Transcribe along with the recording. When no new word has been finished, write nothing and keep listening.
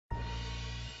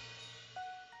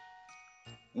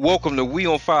Welcome to We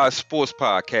on Fire Sports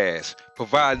Podcast,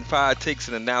 providing fire takes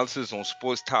and analysis on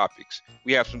sports topics.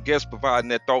 We have some guests providing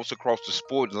their thoughts across the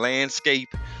sport landscape.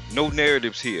 No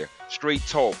narratives here, straight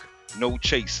talk, no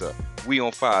chaser. We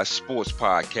on Fire Sports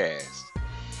Podcast.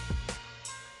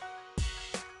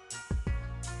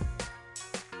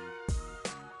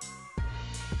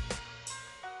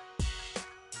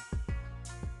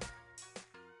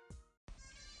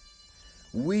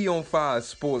 We on Fire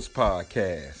Sports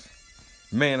Podcast.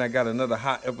 Man, I got another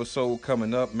hot episode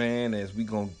coming up, man, as we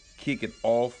gonna kick it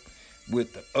off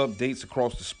with the updates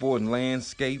across the sporting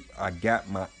landscape. I got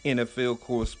my NFL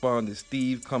correspondent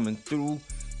Steve coming through,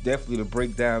 definitely to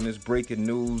break down this breaking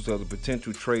news of the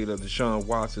potential trade of Deshaun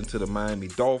Watson to the Miami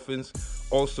Dolphins.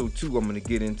 Also, too, I'm gonna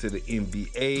get into the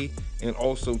NBA, and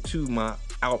also, too, my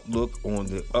outlook on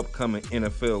the upcoming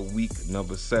NFL Week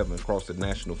number 7 across the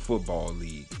National Football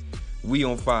League. We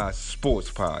on Fire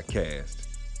Sports Podcast.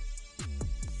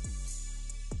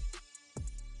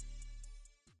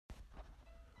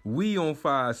 We on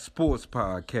Fire Sports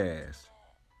Podcast.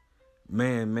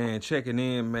 Man, checking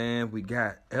in, man. We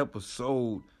got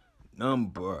episode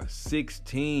number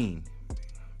 16.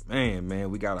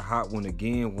 Man, we got a hot one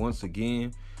again, once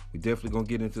again. We definitely gonna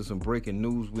get into some breaking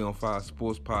news. We on Fire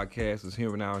Sports Podcast is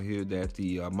hearing out here that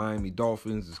the Miami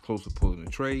Dolphins is close to pulling a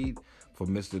trade for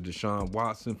Mr. Deshaun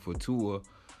Watson for Tua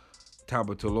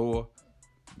Tagovailoa.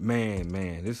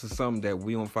 Man, this is something that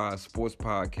We on Fire Sports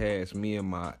Podcast, me and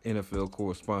my NFL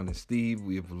correspondent Steve,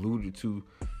 we have alluded to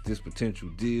this potential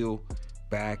deal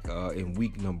back in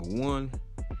week number 1.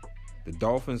 The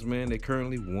Dolphins, man, they're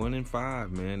currently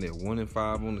 1-5, man. They're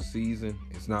 1-5 on the season.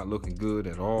 It's not looking good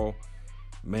at all.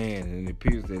 Man, and it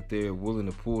appears that they're willing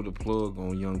to pull the plug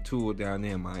on young Tua down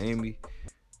there in Miami.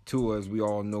 Tua, as we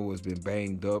all know, has been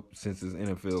banged up since his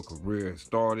NFL career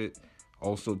started.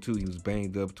 Also, too, he was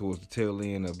banged up towards the tail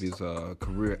end of his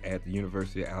career at the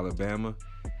University of Alabama.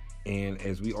 And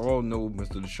as we all know,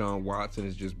 Mr. Deshaun Watson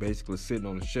is just basically sitting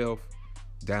on the shelf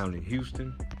down in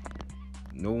Houston.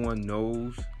 No one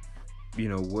knows,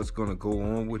 what's going to go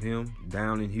on with him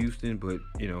down in Houston. But,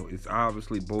 it's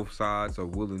obviously both sides are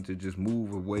willing to just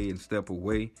move away and step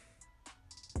away.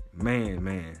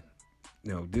 Man.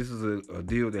 This is a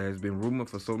deal that has been rumored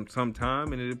for some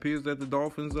time, and it appears that the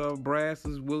Dolphins brass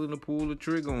is willing to pull the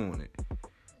trigger on it.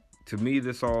 To me,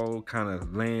 this all kind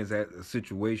of lands at a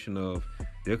situation of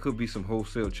there could be some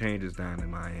wholesale changes down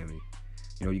in Miami.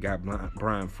 You got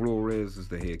Brian Flores as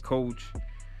the head coach.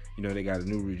 They got a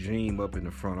new regime up in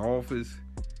the front office.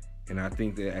 And I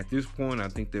think that at this point,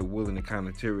 they're willing to kind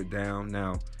of tear it down.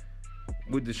 Now,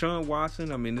 with Deshaun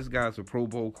Watson, this guy's a Pro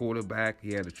Bowl quarterback.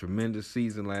 He had a tremendous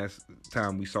season last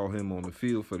time we saw him on the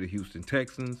field for the Houston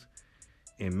Texans.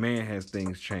 And man, has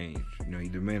things changed. He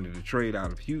demanded a trade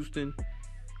out of Houston.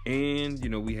 And,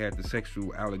 we had the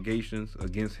sexual allegations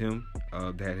against him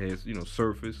that has,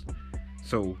 surfaced.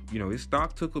 So, his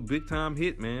stock took a big-time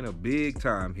hit, man. A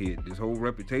big-time hit. His whole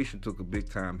reputation took a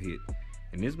big-time hit.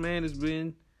 And this man has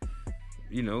been,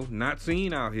 not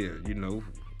seen out here,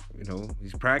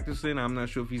 he's practicing. I'm not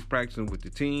sure if he's practicing with the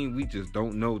team. We just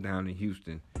don't know down in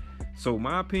Houston. So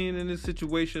my opinion in this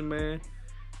situation, man,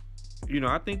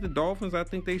 I think the Dolphins,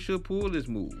 they should pull this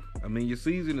move. Your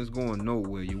season is going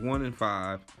nowhere. You're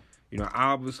 1-5.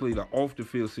 Obviously the off the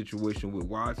field situation with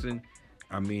Watson.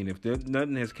 If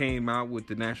nothing has came out with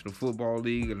the National Football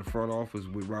League and the front office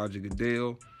with Roger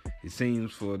Goodell, it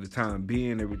seems for the time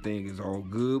being everything is all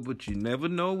good. But you never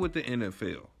know with the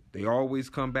NFL. They always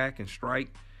come back and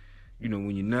strike.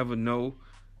 When you never know,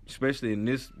 especially in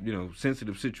this,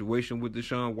 sensitive situation with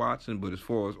Deshaun Watson. But as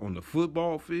far as on the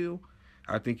football field,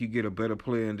 I think you get a better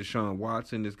player in Deshaun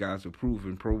Watson. This guy's a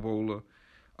proven Pro Bowler.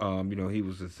 He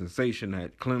was a sensation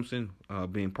at Clemson,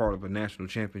 being part of a national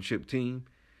championship team.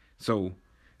 So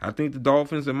I think the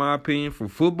Dolphins, in my opinion, for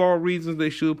football reasons,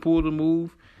 they should pull the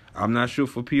move. I'm not sure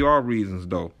for PR reasons,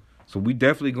 though. So we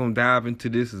definitely going to dive into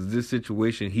this as this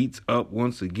situation heats up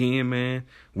once again, man.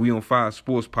 We on Fire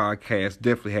Sports Podcast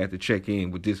definitely had to check in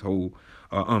with this whole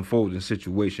unfolding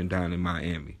situation down in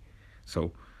Miami.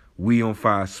 So We on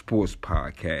Fire Sports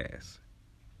Podcast.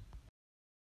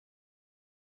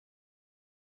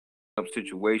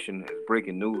 Situation as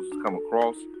breaking news has come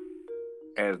across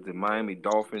as the Miami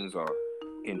Dolphins are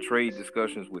in trade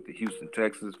discussions with the Houston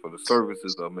Texans for the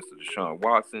services of Mr. Deshaun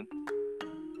Watson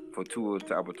for Tua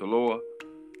Tagovailoa.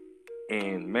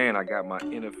 And, man, I got my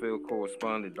NFL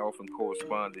correspondent, Dolphin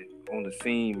correspondent on the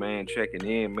scene, man, checking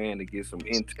in, man, to get some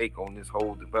intake on this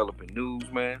whole developing news,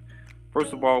 man.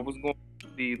 First of all, what's going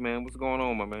on, Steve, man? What's going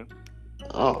on, my man?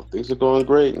 Oh, things are going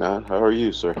great, man. How are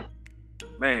you, sir?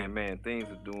 Man, things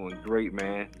are doing great,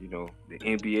 man. You know, the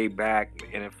NBA back, the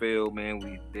NFL, man.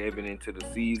 We diving into the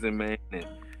season, man, and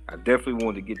I definitely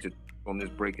wanted to get your on this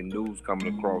breaking news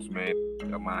coming across, man.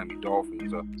 Miami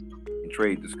Dolphins in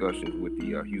trade discussions with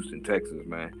the Houston Texans,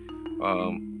 man.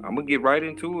 I'm gonna get right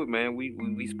into it, man.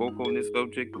 We spoke on this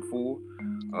subject before.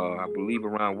 I believe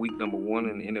around week number 1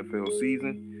 in the NFL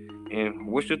season. And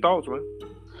what's your thoughts, man?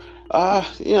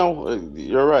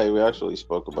 You're right. We actually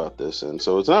spoke about this, and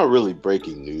so it's not really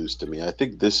breaking news to me. I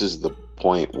think this is the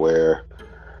point where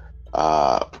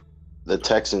uh, the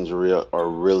Texans are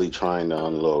really trying to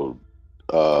unload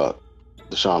uh,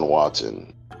 Deshaun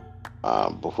Watson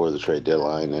before the trade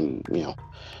deadline, and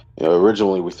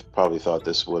originally we probably thought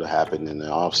this would have happened in the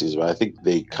offseason, but I think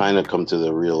they kind of come to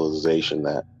the realization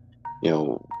that you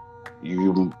know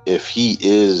you if he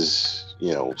is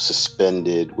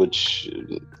suspended, which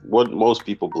what most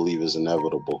people believe is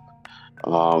inevitable.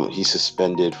 He's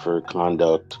suspended for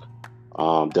conduct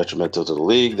detrimental to the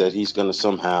league, that he's going to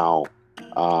somehow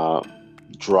uh,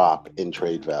 drop in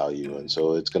trade value, and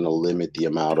so it's going to limit the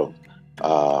amount of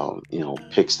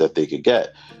picks that they could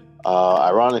get.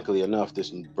 Ironically enough, this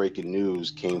breaking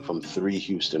news came from three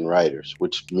Houston writers,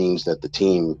 which means that the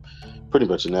team pretty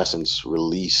much in essence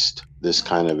released this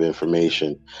kind of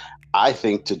information, I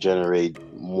think, to generate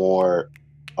more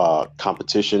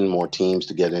competition, more teams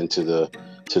to get into the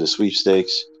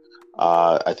sweepstakes.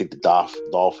 I think the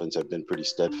Dolphins have been pretty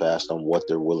steadfast on what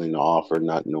they're willing to offer,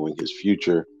 not knowing his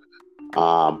future.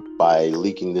 By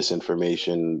leaking this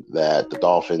information that the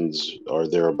Dolphins, or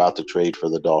they're about to trade for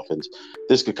the Dolphins,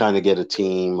 this could kind of get a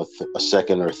team, a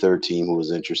second or third team who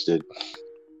was interested,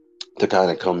 to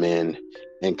kind of come in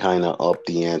and kind of up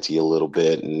the ante a little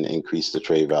bit and increase the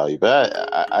trade value. But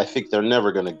I think they're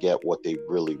never going to get what they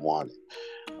really wanted,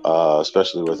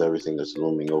 especially with everything that's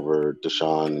looming over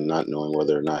Deshaun, not knowing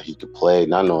whether or not he could play,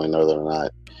 not knowing whether or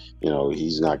not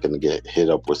he's not going to get hit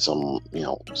up with some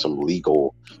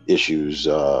legal issues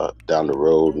down the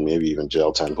road, and maybe even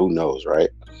jail time. Who knows, right?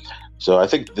 So I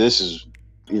think this is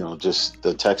just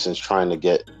the Texans trying to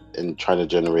get and trying to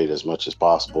generate as much as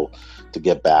possible to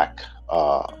get back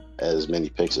as many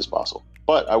picks as possible.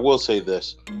 But I will say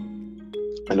this: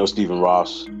 I know Stephen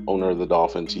Ross, owner of the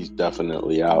Dolphins, he's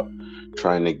definitely out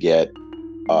trying to get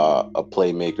a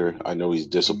playmaker. I know he's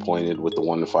disappointed with the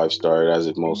 1 to 5 start, as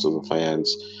if most of the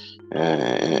fans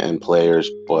and players.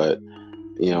 But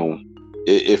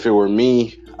if it were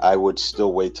me, I would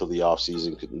still wait till the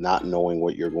offseason, not knowing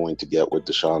what you're going to get with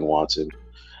Deshaun Watson.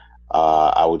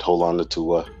 I would hold on to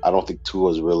Tua. I don't think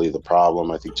Tua is really the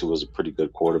problem. I think Tua is a pretty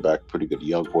good quarterback, pretty good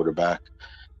young quarterback.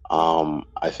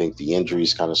 I think the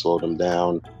injuries kind of slowed him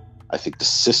down. I think the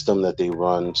system that they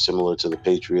run, similar to the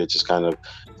Patriots, is kind of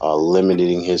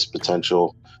limiting his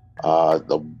potential.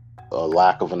 The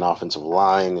lack of an offensive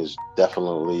line is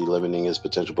definitely limiting his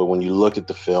potential. But when you look at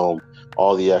the film,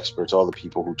 all the experts, all the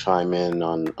people who chime in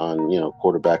on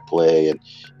quarterback play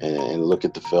and look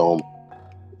at the film,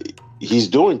 he's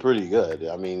doing pretty good.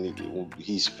 I mean,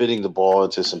 he's fitting the ball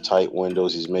into some tight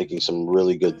windows. He's making some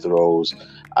really good throws.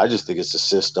 I just think it's a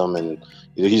system, and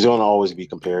he's going to always be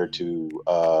compared to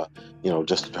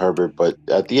Justin Herbert. But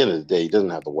at the end of the day, he doesn't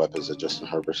have the weapons that Justin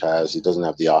Herbert has. He doesn't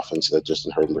have the offense that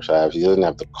Justin Herbert has. He doesn't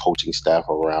have the coaching staff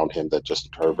around him that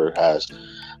Justin Herbert has.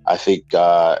 I think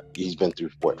he's been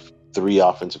through three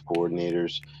offensive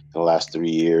coordinators in the last 3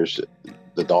 years.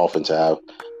 The Dolphins have.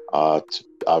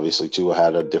 Obviously, Tua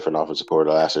had a different offensive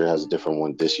coordinator last year. Has a different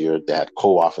one this year. They had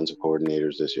co-offensive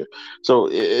coordinators this year. So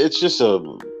it's just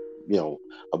a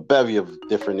bevy of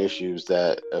different issues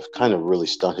that have kind of really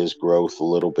stunned his growth a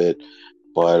little bit.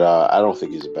 But I don't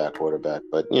think he's a bad quarterback.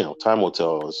 But time will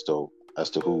tell as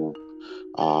to who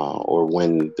or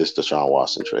when this Deshaun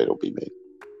Watson trade will be made.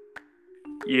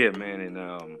 Yeah, man, and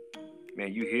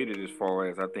man, you hit it as far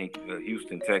as I think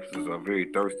Houston Texans are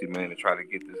very thirsty, man, to try to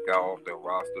get this guy off their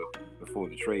roster before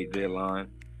the trade deadline.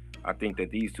 I think that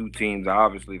these two teams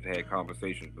obviously have had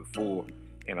conversations before,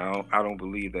 and I don't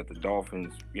believe that the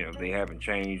Dolphins, they haven't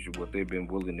changed what they've been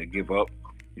willing to give up,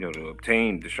 to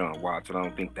obtain Deshaun Watson. I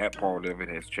don't think that part of it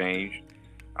has changed.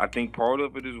 I think part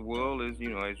of it as well is,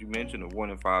 as you mentioned, a 1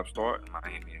 and 5 start in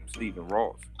Miami and Stephen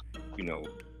Ross. You know,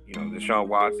 Deshaun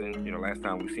Watson, last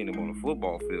time we seen him on the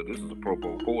football field, this is a Pro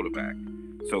Bowl quarterback.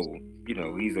 So,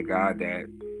 he's a guy that,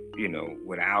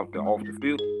 without the off the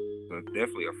field,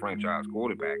 definitely a franchise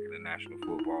quarterback in the National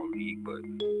Football League, but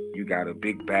you got a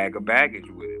big bag of baggage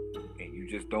with him. And you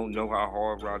just don't know how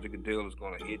hard Roger Goodell is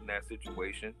going to hit in that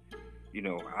situation.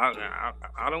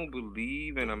 I don't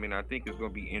believe, and I mean, I think it's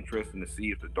going to be interesting to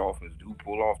see if the Dolphins do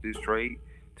pull off this trade.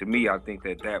 to me, I think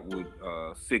that would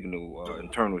signal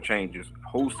internal changes,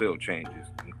 wholesale changes,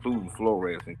 including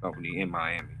Flores and company in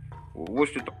Miami. Well,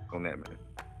 what's your thoughts on that, man?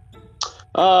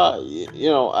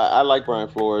 I like Brian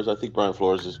Flores. I think Brian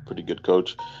Flores is a pretty good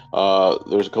coach.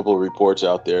 There's a couple of reports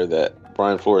out there that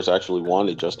Brian Flores actually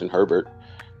wanted Justin Herbert.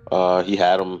 He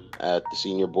had him at the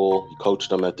Senior Bowl. He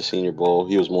coached him at the Senior Bowl.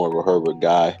 He was more of a Herbert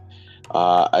guy.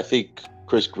 I think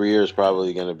Chris Greer is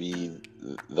probably going to be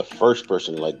the first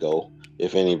person to let go,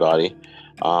 if anybody.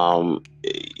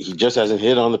 He just hasn't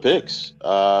hit on the picks.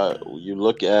 You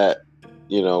look at,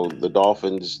 the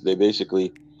Dolphins. They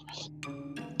basically,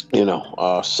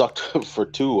 sucked for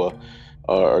Tua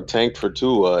or tanked for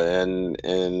Tua, and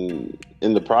in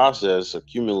the process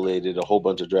accumulated a whole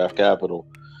bunch of draft capital.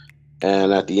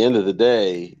 And at the end of the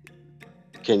day,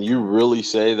 can you really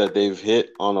say that they've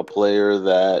hit on a player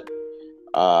that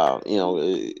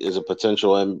is a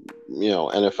potential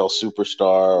NFL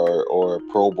superstar or a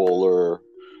Pro Bowler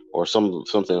or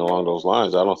something along those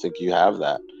lines? I don't think you have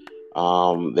that.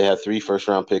 They had 3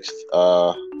 first-round picks 2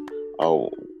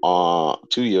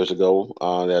 years ago.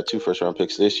 They had 2 first-round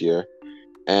picks this year,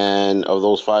 and of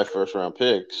those 5 first-round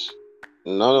picks,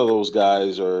 none of those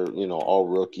guys are all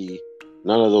rookie.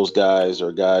 None of those guys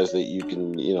are guys that you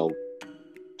can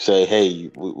say, hey,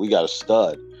 we got a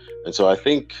stud. And so I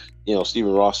think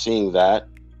Stephen Ross, seeing that,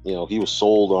 he was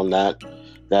sold on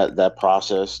that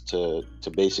process to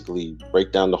basically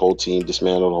break down the whole team,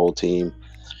 dismantle the whole team,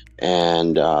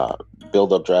 and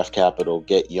build up draft capital,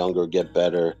 get younger, get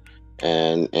better,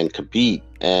 and compete.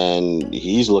 And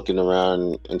he's looking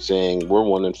around and saying, we're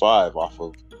 1-5 off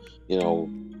of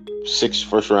 6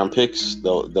 first-round picks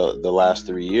the last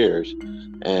 3 years,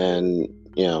 and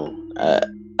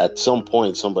at some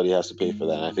point somebody has to pay for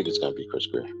that. And I think it's going to be Chris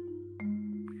Greer.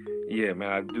 Yeah,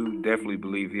 man, I do definitely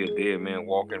believe he's a dead man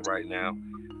walking right now.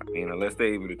 I mean, unless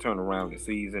they're able to turn around the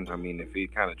season, I mean, if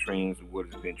it kind of trends with what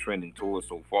it's been trending towards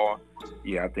so far,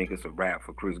 yeah, I think it's a wrap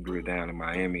for Chris Greer down in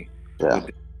Miami. Yeah.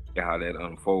 With how that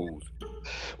unfolds.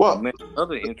 Well, man,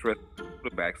 another interesting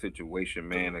quarterback situation,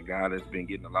 man, a guy that's been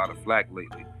getting a lot of flack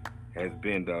lately has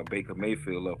been Baker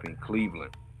Mayfield up in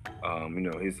Cleveland.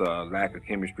 His lack of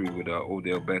chemistry with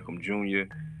Odell Beckham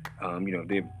Jr.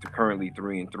 They're currently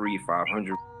 3-3,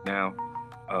 500 now.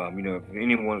 If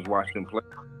anyone's watched them play,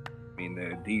 I mean,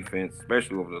 their defense,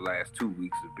 especially over the last 2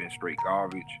 weeks, has been straight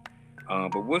garbage.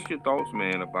 But what's your thoughts,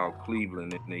 man, about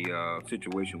Cleveland and the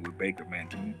situation with Baker, man?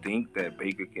 Do you think that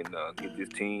Baker can get this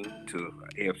team to an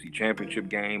AFC Championship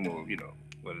game or,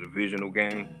 a divisional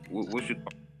game? What's your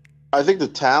thoughts? I think the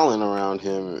talent around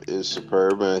him is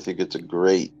superb, and I think it's a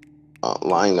great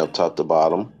lineup top to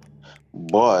bottom.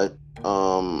 But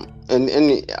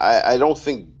I don't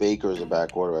think Baker is a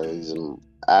bad quarterback. He's an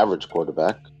average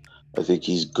quarterback. I think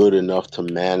he's good enough to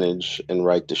manage and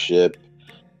right the ship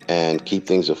and keep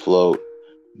things afloat.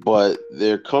 But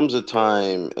there comes a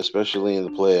time, especially in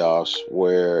the playoffs,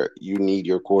 where you need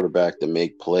your quarterback to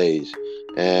make plays.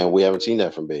 And we haven't seen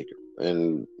that from Baker.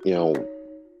 And,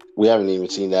 we haven't even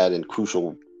seen that in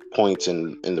crucial points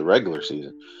in the regular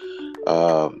season.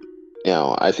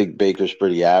 I think Baker's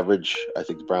pretty average. I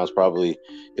think the Browns probably,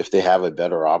 if they have a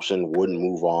better option, wouldn't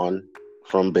move on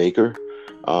from Baker.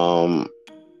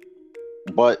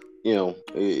 But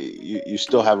you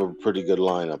still have a pretty good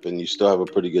lineup, and you still have a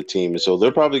pretty good team, and so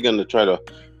they're probably going to try to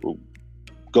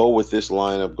go with this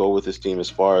lineup, go with this team as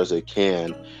far as they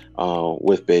can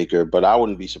with Baker. But I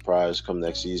wouldn't be surprised come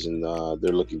next season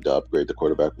they're looking to upgrade the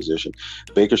quarterback position.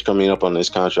 Baker's coming up on this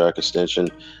contract extension.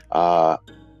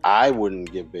 I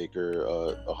wouldn't give Baker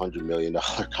a $100 million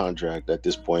contract at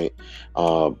this point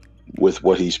with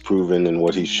what he's proven and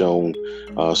what he's shown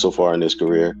so far in his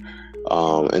career.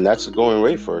 And that's the going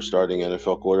rate for a starting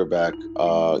NFL quarterback,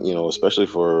 especially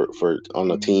for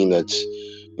on a team that's,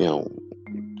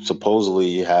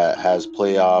 supposedly has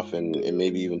playoff and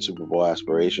maybe even Super Bowl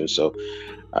aspirations. So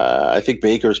I think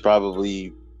Baker's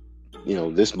probably,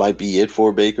 this might be it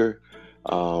for Baker.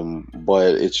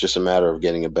 But it's just a matter of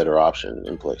getting a better option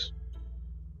in place.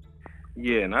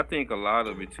 Yeah, and I think a lot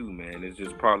of it too, man, is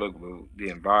just part of the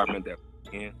environment that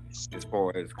we're in, as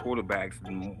far as quarterbacks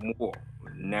more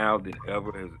now than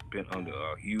ever has been under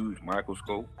a huge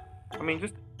microscope. I mean,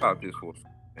 just think about this for a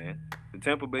second, man. The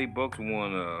Tampa Bay Bucks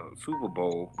won a Super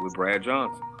Bowl with Brad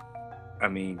Johnson. I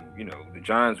mean, the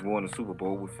Giants won a Super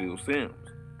Bowl with Phil Simms.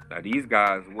 Now, these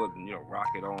guys wasn't,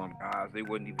 rocket arm guys. They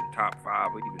wasn't even top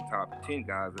 5 or even top 10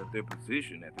 guys at their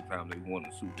position at the time they won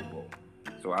the Super Bowl.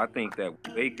 So I think that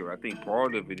with Baker, I think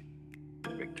part of it is the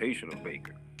expectation of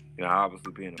Baker.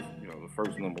 Obviously being, the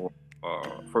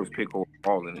first pick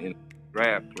overall in the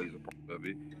draft plays a part of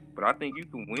it. But I think you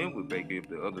can win with Baker if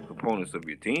the other components of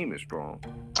your team is strong.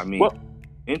 I mean, Well,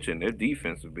 mention their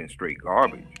defense has been straight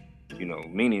garbage.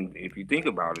 Meaning if you think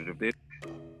about it, if they're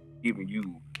giving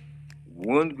you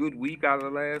one good week out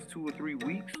of the last 2 or 3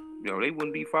 weeks, they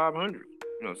wouldn't be 500.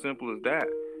 Simple as that.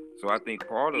 So I think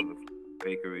part of the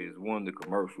Baker is one, the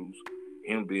commercials,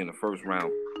 him being the first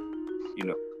round,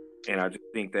 and I just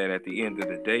think that at the end of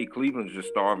the day, Cleveland's just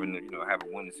starving to, have a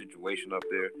winning situation up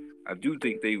there. I do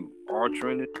think they are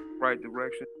trending in the right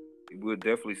direction. We'll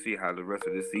definitely see how the rest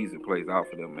of this season plays out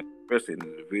for them, especially in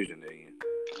the division they're in.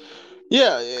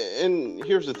 yeah, and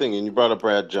here's the thing, and you brought up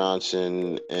Brad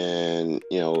Johnson, and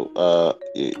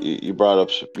you brought up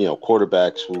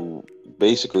quarterbacks who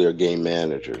basically are game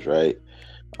managers, right?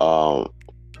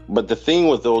 But the thing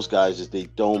with those guys is they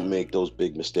don't make those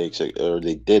big mistakes, or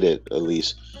they did it at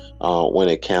least when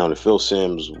it counted. Phil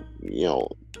Simms, there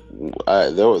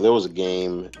was a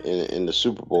game in the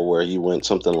Super Bowl where he went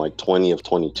something like 20 of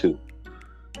 22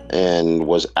 and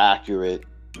was accurate,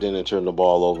 didn't turn the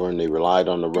ball over, and they relied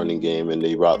on the running game, and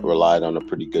they relied on a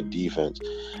pretty good defense.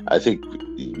 I think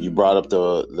you brought up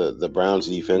the Browns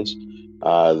defense.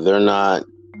 They're not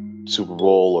Super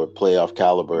Bowl or playoff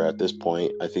caliber at this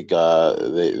point. I think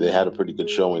they had a pretty good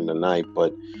showing tonight,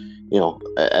 but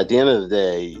at the end of the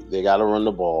day, they got to run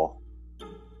the ball.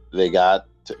 They got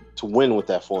to win with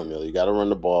that formula. You got to run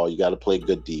the ball. You got to play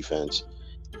good defense,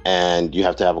 and you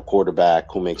have to have a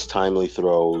quarterback who makes timely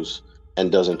throws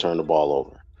and doesn't turn the ball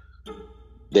over.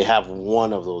 They have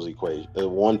one of those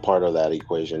one part of that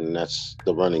equation, and that's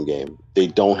the running game. They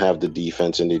don't have the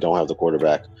defense, and they don't have the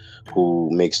quarterback who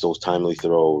makes those timely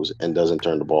throws and doesn't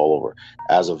turn the ball over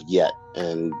as of yet.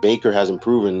 And Baker hasn't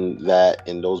proven that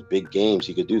in those big games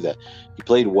he could do that. He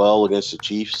played well against the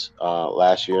Chiefs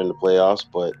last year in the playoffs,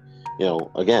 but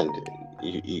again,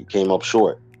 he came up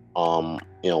short. When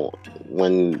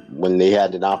they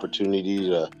had an opportunity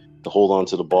to hold on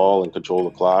to the ball and control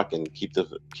the clock and keep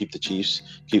the Chiefs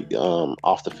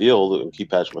off the field and keep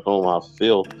Patrick Mahomes off the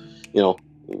field,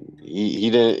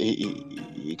 he didn't.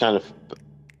 He kind of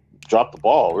dropped the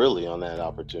ball really on that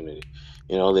opportunity.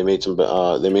 They made some.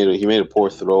 He made a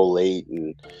poor throw late,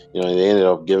 and they ended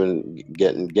up getting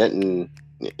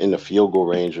in the field goal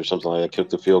range or something like that.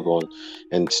 Kicked the field goal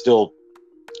and still,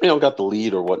 got the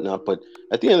lead or whatnot. But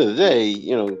at the end of the day,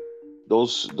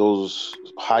 those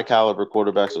high caliber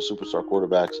quarterbacks or superstar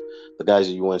quarterbacks, the guys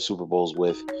that you win Super Bowls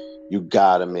with, you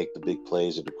gotta make the big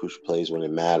plays or the crucial plays when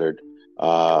it mattered.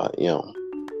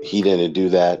 He didn't do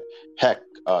that. Heck,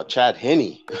 Chad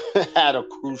Henne had a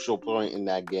crucial point in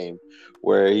that game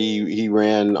where he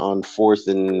ran on fourth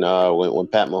and when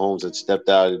Pat Mahomes had stepped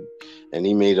out, and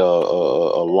he made a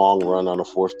long run on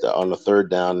the third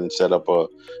down and set up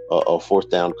a fourth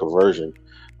down conversion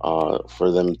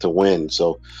for them to win.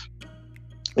 So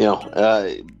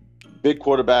big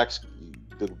quarterbacks,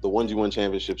 the ones you win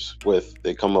championships with,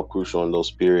 they come up crucial in those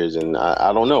periods, and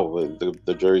I don't know.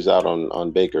 The jury's out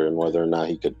on Baker and whether or not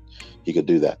he could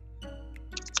do that.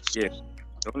 Yeah,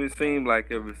 don't it seem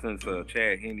like ever since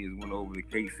Chad Henne has went over to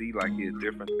KC, like he's a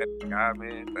different guy,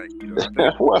 man?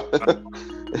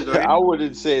 I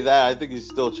wouldn't say that. I think he's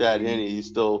still Chad Henne. He's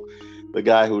still the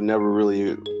guy who never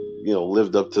really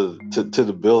lived up to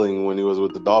the billing when he was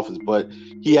with the Dolphins, but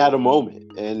he had a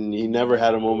moment, and he never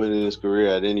had a moment in his career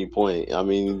at any point. I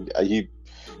mean, he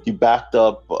backed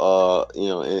up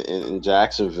in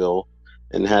Jacksonville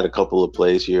and had a couple of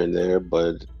plays here and there,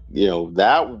 but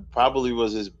that probably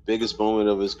was his biggest moment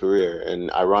of his career.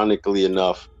 And ironically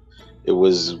enough, it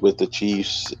was with the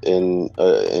Chiefs in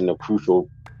a crucial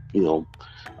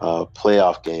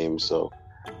playoff game. So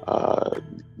I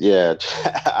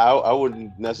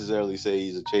wouldn't necessarily say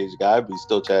he's a changed guy, but he's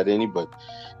still Chad Henne. But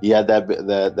he had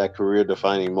that career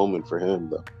defining moment for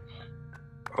him, though.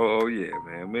 Oh yeah,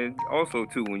 man. Also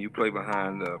too, when you play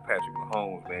behind Patrick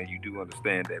Mahomes, man, you do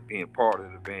understand that being part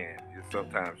of the band is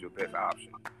sometimes your best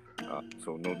option.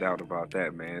 So no doubt about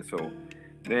that, man. So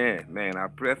man, I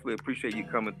definitely appreciate you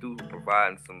coming through,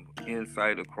 providing some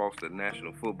insight across the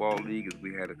National Football League, as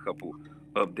we had a couple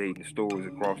updating stories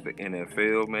across the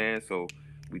NFL, man. So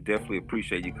we definitely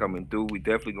appreciate you coming through. We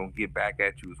definitely gonna get back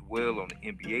at you as well on the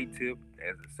NBA tip,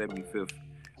 as the 75th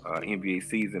NBA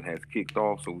season has kicked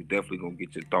off. So we definitely gonna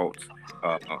get your thoughts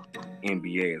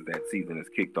NBA as that season has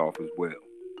kicked off as well.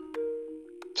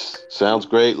 Sounds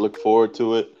great. Look forward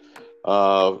to it.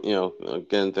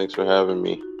 Again, thanks for having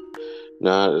me.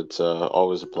 No, it's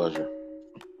always a pleasure.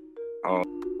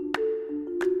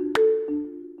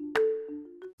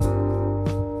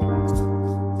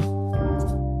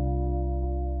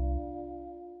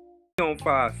 On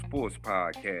 5 Sports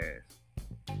Podcast.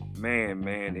 Man,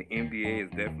 the NBA is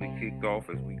definitely kicked off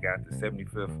as we got the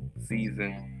 75th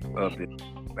season of the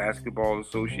Basketball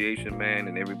Association, man,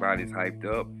 and everybody's hyped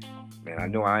up. Man, I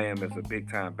know I am as a big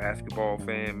time basketball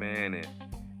fan, man,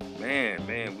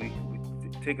 and we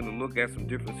taking a look at some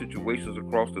different situations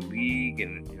across the league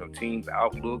and teams'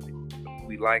 outlook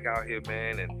we like out here,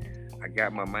 man, and I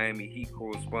got my Miami Heat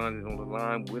correspondent on the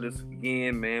line with us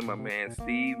again, man. My man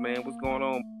Steve, man, what's going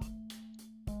on?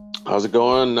 How's it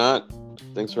going, Nat?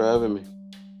 Thanks for having me.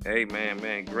 Hey,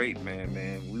 man, great,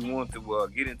 man. We want to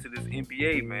get into this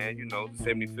NBA, man. The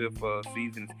 75th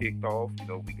season is kicked off.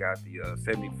 We got the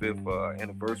 75th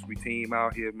anniversary team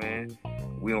out here, man.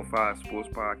 We on Fire Sports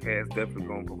Podcast definitely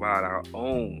going to provide our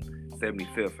own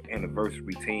 75th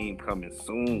anniversary team coming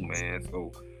soon, man.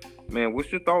 So, man,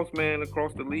 what's your thoughts, man,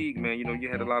 across the league, man? You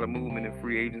had a lot of movement in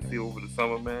free agency over the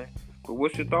summer, man. But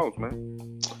what's your thoughts,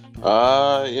 man?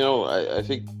 I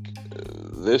think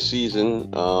this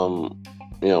season,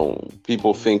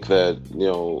 people think that,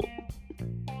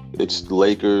 it's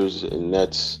Lakers and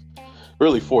Nets,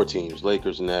 really four teams,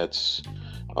 Lakers, Nets,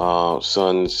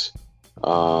 Suns,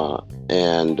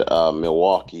 and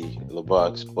Milwaukee, the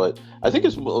Bucks. But I think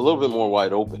it's a little bit more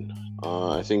wide open.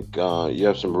 I think you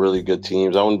have some really good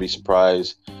teams. I wouldn't be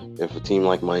surprised if a team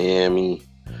like Miami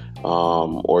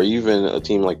or even a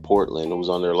team like Portland, who was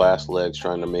on their last legs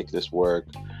trying to make this work,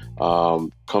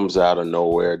 comes out of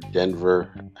nowhere.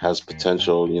 Denver has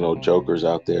potential, jokers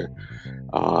out there.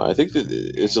 I think that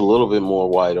it's a little bit more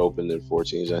wide open than four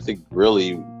teams. I think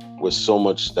really with so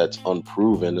much that's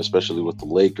unproven, especially with the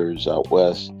Lakers out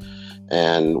west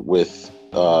and with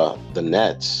the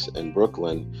Nets and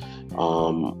Brooklyn,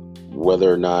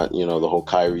 whether or not, the whole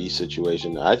Kyrie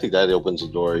situation, I think that opens the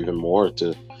door even more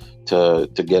to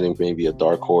getting maybe a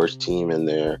dark horse team in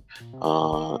there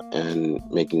and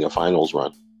making a finals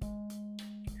run.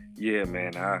 Yeah,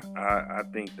 man, I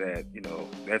think that,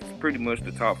 that's pretty much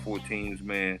the top four teams,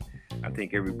 man. I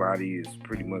think everybody is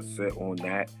pretty much set on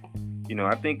that.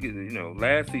 I think,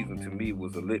 last season to me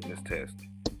was a litmus test.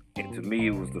 And to me,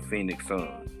 it was the Phoenix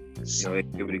Suns. They were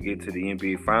able to get to the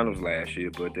NBA Finals last year,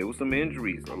 but there were some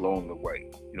injuries along the way.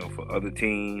 For other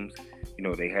teams,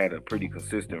 they had a pretty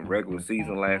consistent regular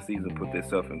season last season, put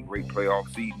themselves in great playoff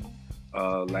season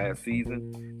last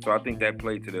season. So I think that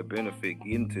played to their benefit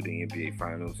getting to the NBA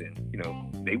Finals.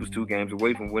 And, they was 2 games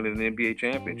away from winning an NBA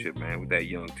championship, man, with that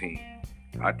young team.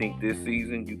 I think this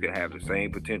season you could have the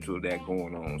same potential of that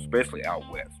going on, especially out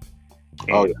west.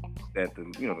 And that the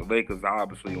Lakers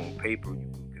obviously on paper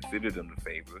you consider them the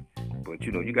favorite, but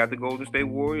you got the Golden State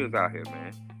Warriors out here,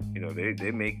 man.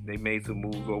 They made some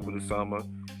moves over the summer.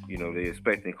 They're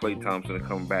expecting Klay Thompson to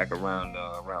come back around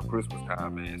Christmas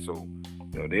time, man. So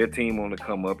their team on the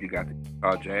come up. You got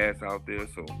the Jazz out there,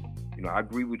 so I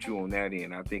agree with you on that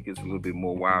end. I think it's a little bit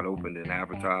more wide open than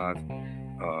advertised.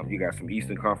 You got some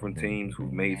Eastern Conference teams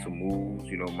who've made some moves.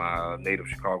 My native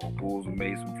Chicago Bulls have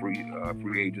made some free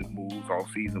agent moves,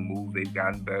 off-season moves. They've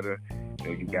gotten better.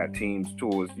 You got teams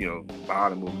towards the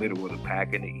bottom or middle of the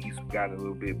pack in the East who've gotten a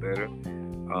little bit better.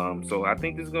 So I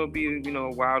think this is gonna be a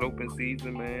wide open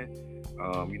season, man.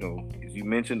 As you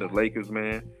mentioned, the Lakers,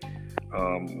 man.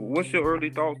 What's your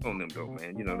early thoughts on them, though,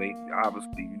 man? They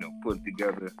obviously put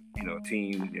together a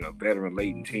team,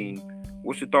 veteran-laden team.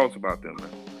 What's your thoughts about them, man?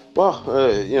 Well,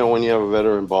 when you have a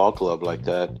veteran ball club like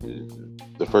that,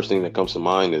 the first thing that comes to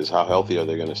mind is how healthy are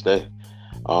they going to stay?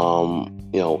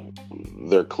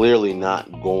 They're clearly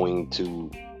not going to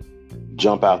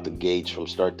jump out the gates from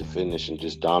start to finish and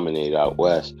just dominate out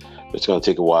west. It's going to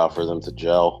take a while for them to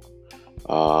gel.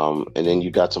 And then you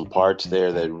got some parts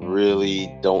there that really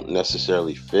don't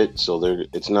necessarily fit. So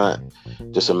it's not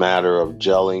just a matter of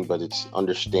gelling, but it's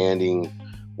understanding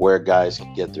where guys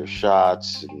can get their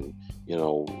shots and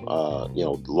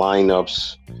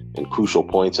lineups and crucial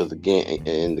points of the game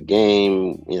in the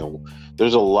game.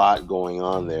 There's a lot going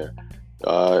on there.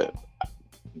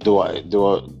 Do I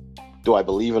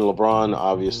believe in LeBron?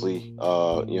 Obviously,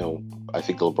 I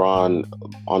think LeBron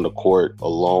on the court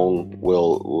alone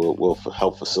will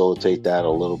help facilitate that a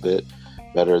little bit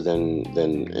better than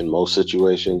in most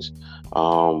situations.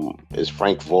 Is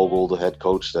Frank Vogel the head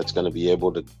coach that's going to be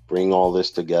able to bring all this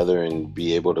together and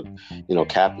be able to,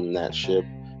 captain that ship?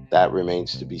 That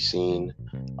remains to be seen.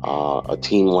 A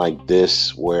team like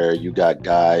this where you got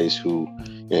guys who,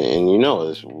 and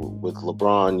with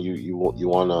LeBron, you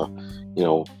want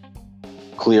to,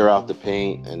 clear out the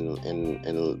paint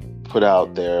and put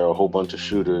out there a whole bunch of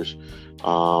shooters,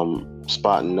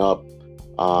 spotting up,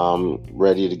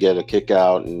 ready to get a kick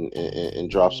out and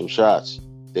drop some shots.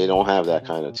 They don't have that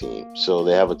kind of team. So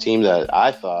they have a team that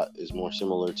I thought is more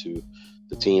similar to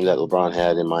the team that LeBron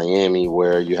had in Miami,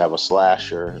 where you have a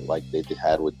slasher like they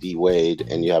had with D Wade,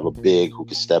 and you have a big who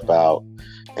can step out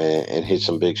and hit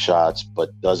some big shots, but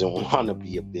doesn't want to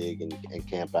be a big and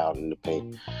camp out in the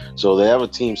paint. So they have a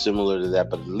team similar to that,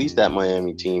 but at least that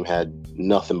Miami team had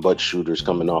nothing but shooters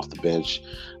coming off the bench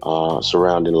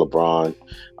surrounding LeBron.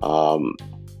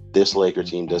 This Laker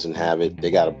team doesn't have it.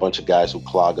 They got a bunch of guys who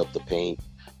clog up the paint.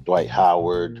 Dwight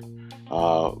Howard,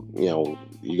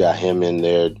 you got him in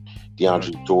there.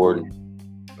 DeAndre Jordan.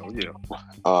 Oh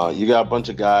yeah. You got a bunch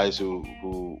of guys who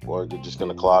are just going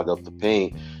to clog up the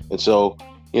paint, and so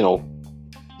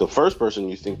the first person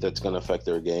you think that's going to affect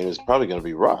their game is probably going to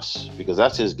be Russ, because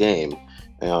that's his game.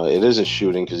 It isn't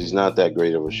shooting, because he's not that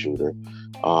great of a shooter.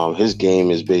 His game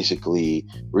is basically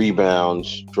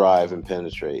rebounds, drive, and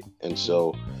penetrate. And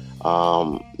so,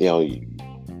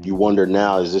 you wonder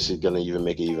now, is this going to even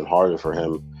make it even harder for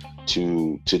him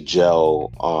to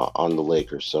gel on the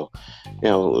Lakers? So, a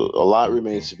lot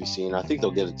remains to be seen. I think they'll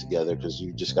get it together, because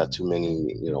you just got too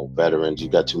many, veterans. You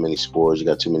got too many scorers. You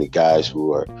got too many guys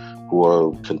who are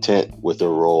content with their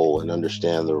role and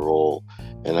understand their role.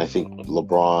 And I think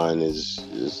LeBron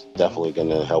is definitely going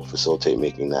to help facilitate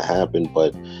making that happen.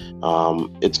 But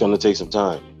it's going to take some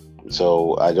time.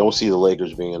 So I don't see the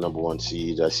Lakers being a number one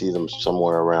seed. I see them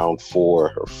somewhere around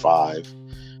 4 or 5.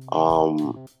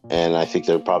 And I think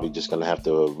they're probably just going to have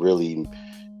to really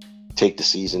take the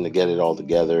season to get it all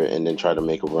together, and then try to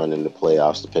make a run in the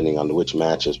playoffs, depending on which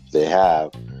matches they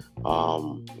have.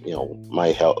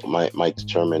 Might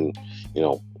determine,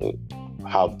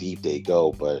 how deep they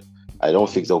go. But I don't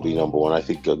think they'll be number one. I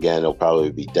think, again, it'll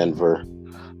probably be Denver.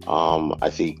 I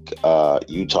think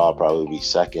Utah probably be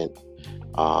second.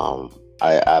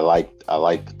 I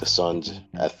like the Suns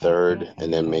at third,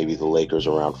 and then maybe the Lakers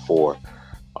around 4.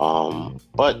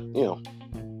 But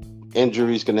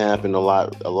injuries can happen. A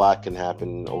lot can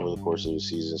happen over the course of the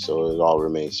season, so it all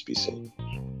remains to be seen.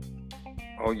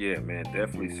 Oh yeah, man,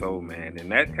 definitely so, man.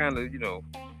 And that kind of,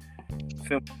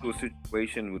 simple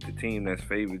situation with the team that's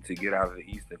favored to get out of the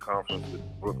Eastern Conference with the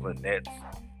Brooklyn Nets.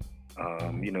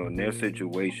 In their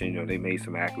situation, they made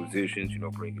some acquisitions,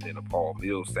 bringing in a Paul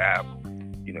Millsap.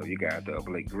 You got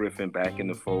Blake Griffin back in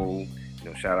the fold.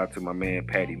 Shout out to my man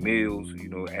Patty Mills,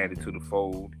 added to the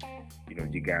fold. You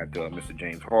got Mr.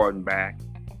 James Harden back.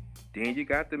 Then you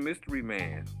got the mystery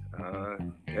man.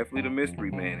 Definitely the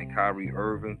mystery man, and Kyrie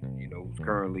Irving, who's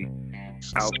currently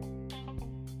out,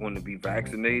 wanting to be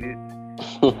vaccinated.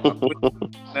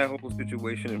 That whole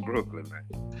situation in Brooklyn, man.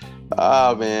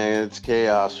 Oh man, it's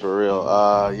chaos for real.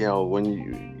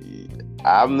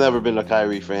 I've never been a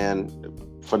Kyrie fan.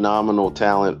 Phenomenal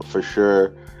talent for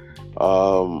sure.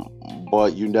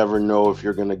 But you never know if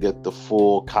you're gonna get the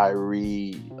full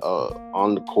Kyrie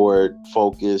on the court,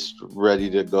 focused, ready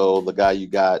to go. The guy you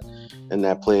got in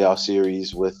that playoff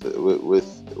series with the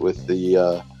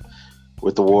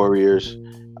Warriors.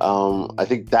 I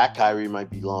think that Kyrie might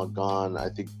be long gone. I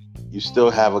think you still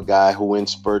have a guy who in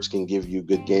spurts can give you a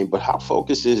good game, but how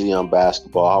focused is he on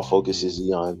basketball? How focused is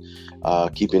he on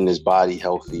keeping his body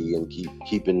healthy and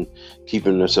keeping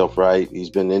himself right? He's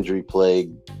been injury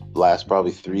plagued last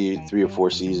probably three or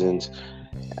 4 seasons.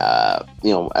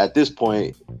 At this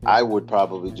point, I would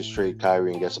probably just trade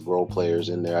Kyrie and get some role players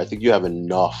in there. I think you have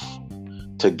enough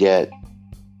to get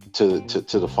to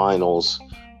the finals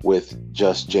with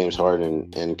just James Harden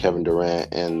and Kevin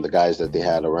Durant and the guys that they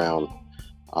had around.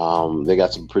 They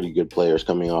got some pretty good players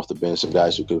coming off the bench, some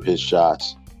guys who could hit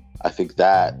shots. I think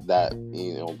that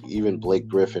even Blake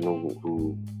Griffin,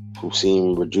 who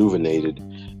seemed rejuvenated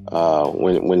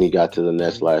when he got to the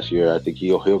Nets last year, I think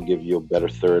he'll give you a better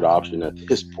third option at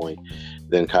this point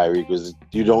than Kyrie, because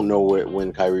you don't know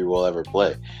when Kyrie will ever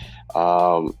play.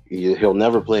 He'll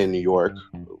never play in New York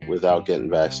without getting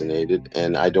vaccinated,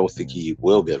 and I don't think he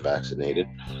will get vaccinated.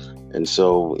 And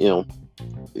so,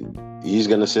 he's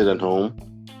going to sit at home.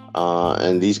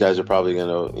 And these guys are probably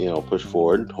going to, push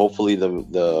forward. Hopefully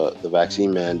the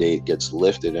vaccine mandate gets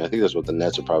lifted. And I think that's what the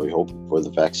Nets are probably hoping for. The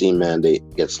vaccine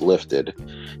mandate gets lifted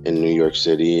in New York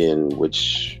City, and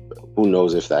which who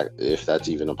knows if that's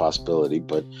even a possibility,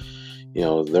 but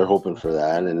they're hoping for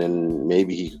that. And then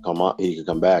maybe he could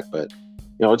come back, but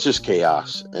it's just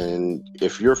chaos. And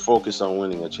if you're focused on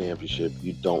winning a championship,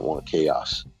 you don't want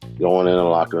chaos. You don't want it in the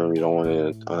locker room. You don't want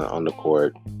it on the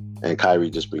court. And Kyrie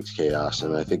just brings chaos.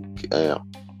 And I think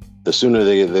the sooner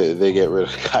they get rid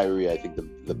of Kyrie, I think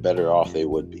the better off they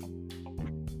would be.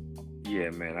 Yeah,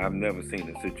 man, I've never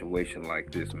seen a situation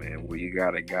like this, man, where you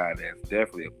got a guy that's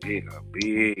definitely a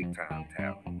big time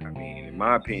talent. I mean, in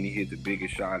my opinion, he hit the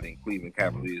biggest shot in Cleveland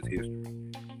Cavaliers history.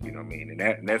 You know what I mean?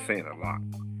 And that's saying a lot.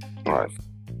 All right.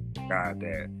 A guy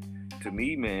that to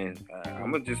me, man,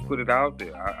 I'm gonna just put it out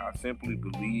there. I simply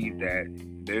believe that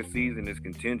their season is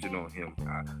contingent on him.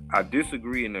 I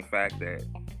disagree in the fact that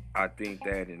I think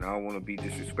that, and I don't want to be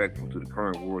disrespectful to the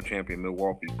current world champion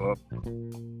Milwaukee Bucks.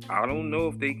 I don't know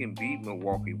if they can beat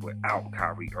Milwaukee without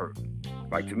Kyrie Irving.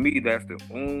 Like, to me, that's the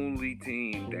only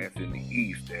team that's in the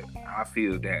East that I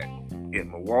feel that if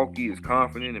Milwaukee is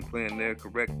confident in playing their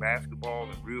correct basketball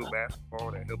and real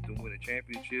basketball that helped them win a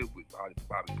championship with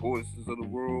Bobby Portis of the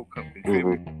world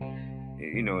contribute,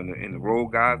 you know, in the role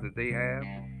guys that they have,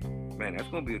 man, that's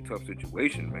going to be a tough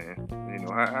situation, man. You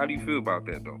know, how do you feel about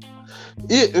that, though?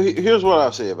 Here's what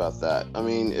I'll say about that. I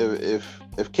mean, if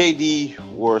KD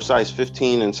were a size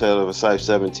 15 instead of a size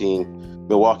 17,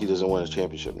 Milwaukee doesn't win a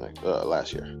championship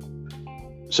last year.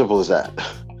 Simple as that.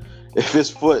 If his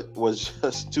foot was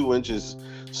just 2 inches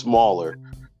smaller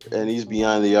and he's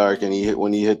behind the arc and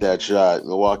when he hit that shot,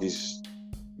 Milwaukee's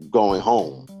going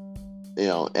home. You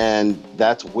know, and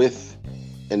that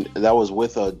was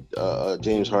with a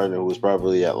James Harden who was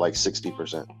probably at like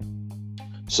 60%.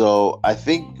 So I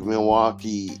think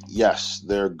Milwaukee, yes,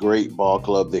 they're a great ball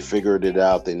club. They figured it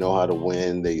out. They know how to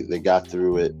win. They got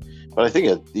through it. But I think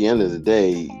at the end of the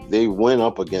day, they went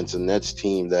up against a Nets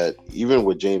team that, even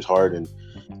with James Harden,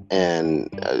 and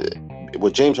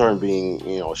with James Harden being,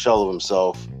 you know, a shell of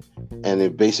himself, and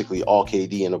it basically all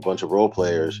KD and a bunch of role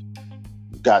players,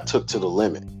 took to the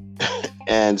limit.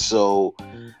 And so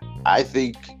I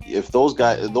think if those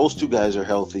two guys are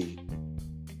healthy,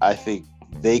 I think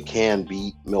they can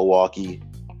beat Milwaukee.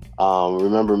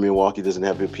 Remember, Milwaukee doesn't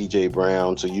have a PJ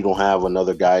Brown, so you don't have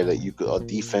another guy that you could, a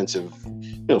defensive,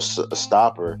 you know, a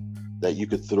stopper that you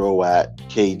could throw at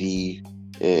KD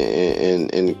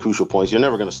in crucial points. You're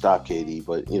never going to stop KD,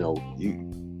 but you know,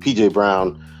 PJ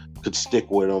Brown could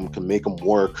stick with him, can make him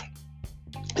work.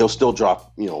 He'll still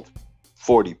drop, you know,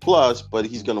 40 plus, but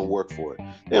he's going to work for it.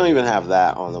 They don't even have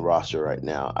that on the roster right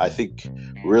now. I think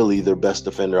really their best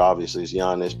defender obviously is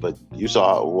Giannis, but you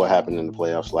saw what happened in the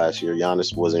playoffs last year.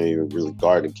 Giannis wasn't even really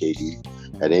guarding KD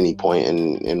at any point,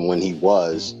 and when he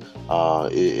was,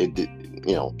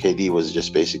 you know, KD was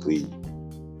just basically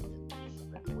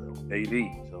AD.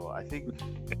 So I think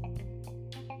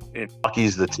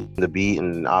Milwaukee's the team to beat,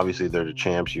 and obviously they're the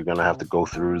champs. You're going to have to go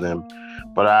through them.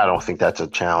 But I don't think that's a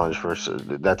challenge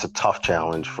that's a tough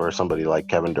challenge for somebody like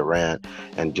Kevin Durant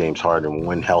and James Harden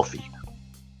when healthy.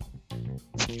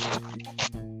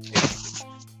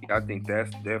 I think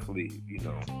that's definitely, you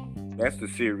know, that's the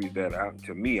series that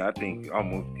to me, I think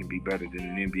almost can be better than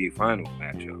an NBA Finals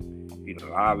matchup. You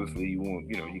know, obviously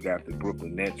you got the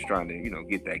Brooklyn Nets trying to, you know,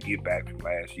 get back from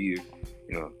last year.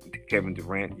 You know, Kevin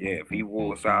Durant, yeah, if he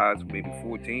wore a size maybe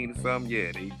 14 or something,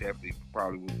 yeah, they definitely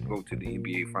probably would go to the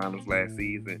NBA Finals last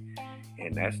season.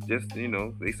 And that's just, you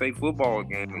know, they say football a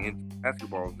game of inches.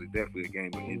 Basketball is definitely a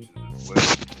game of inches as well.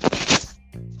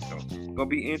 So it's gonna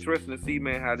be interesting to see,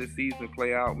 man, how this season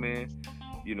play out, man.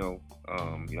 You know,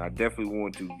 I definitely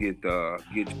want to get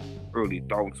early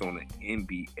thoughts on the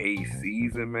NBA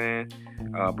season, man.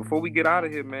 Before we get out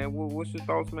of here, man, what's your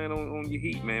thoughts, man, on your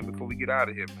Heat, man? Before we get out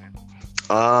of here, man.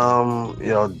 You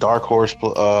know, dark horse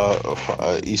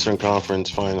Eastern Conference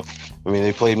final. I mean,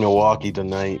 they played Milwaukee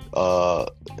tonight,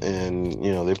 and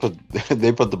you know they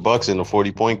put the Bucks in the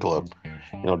 40-point club.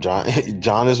 You know,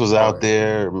 Giannis was out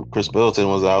there, Chris Middleton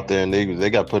was out there, and they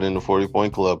got put in the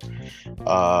 40-point club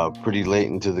pretty late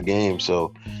into the game.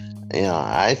 So, you know,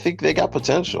 I think they got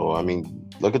potential. I mean,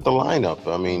 look at the lineup.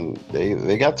 I mean,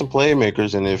 they got some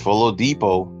playmakers, and if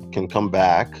Oladipo can come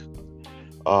back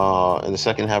in the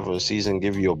second half of the season,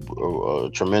 give you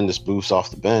a tremendous boost off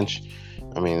the bench,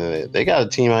 I mean, they got a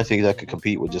team I think that could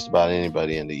compete with just about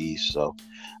anybody in the East. So,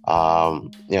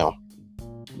 you know,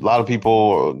 a lot of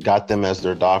people got them as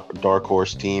their dark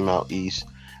horse team out East.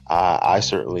 I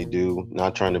certainly do.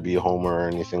 Not trying to be a homer or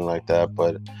anything like that,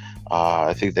 but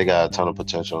I think they got a ton of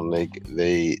potential. And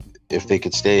they if they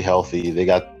could stay healthy, they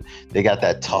got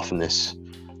that toughness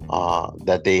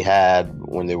that they had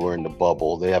when they were in the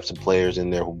bubble. They have some players in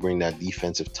there who bring that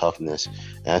defensive toughness,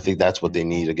 and I think that's what they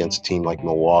need against a team like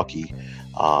Milwaukee.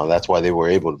 That's why they were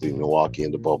able to beat Milwaukee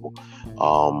in the bubble.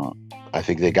 I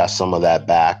think they got some of that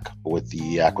back with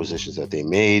the acquisitions that they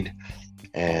made,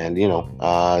 and you know,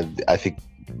 I think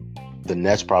the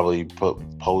Nets probably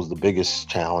pose the biggest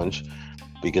challenge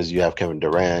because you have Kevin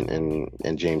Durant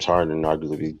and James Harden,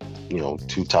 arguably, you know,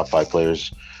 2 top 5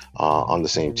 players on the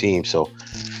same team. So,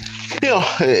 you know,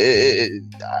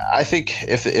 I think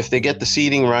if they get the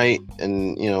seeding right,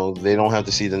 and you know, they don't have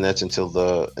to see the Nets until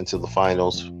the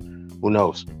finals, who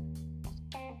knows?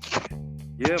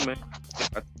 Yeah, man.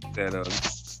 I think that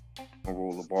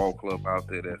roll a ball club out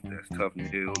there that's tough and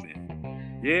build,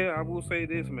 and Yeah, I will say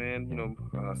this, man.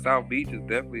 South Beach is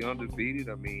definitely undefeated.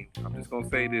 I mean, I'm just gonna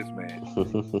say this, man.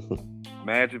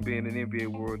 Imagine being an NBA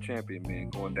World Champion, man,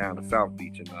 going down to South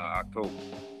Beach in October.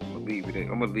 I'm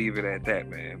gonna leave it at that,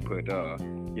 man. But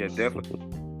yeah, definitely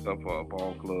up for a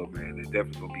ball club, man. They're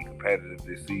definitely gonna be competitive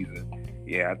this season.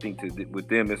 Yeah, I think with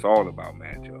them, it's all about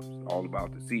matchups, all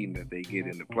about the seeding that they get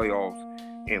in the playoffs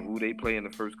and who they play in the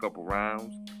first couple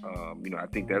rounds. I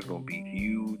think that's gonna be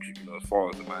huge. As far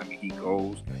as the Miami Heat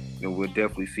goes, we'll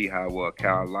definitely see how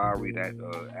Kyle Lowry, that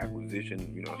acquisition,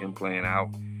 him playing out.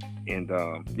 And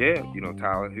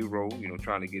Tyler Hero,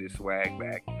 trying to get his swag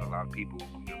back. A lot of people,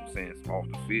 saying it's off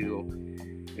the field,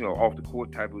 off the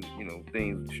court type of,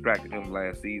 things distracted him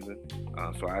last season.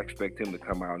 So I expect him to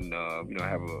come out and,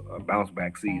 have a bounce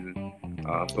back season.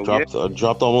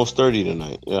 Dropped almost 30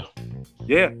 tonight. Yeah.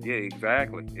 Yeah,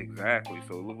 exactly.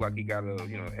 So it looked like he got a,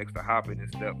 extra hop in his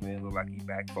step, man. Looked like he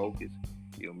back focused.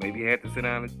 Maybe he had to sit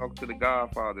down and talk to the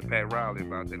Godfather, Pat Riley,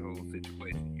 about that whole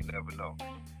situation. You never know.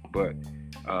 But,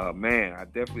 man, I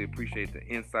definitely appreciate the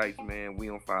insights, man. We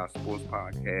on 5 Sports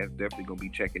Podcast. Definitely going to be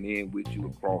checking in with you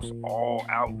across all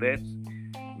outlets.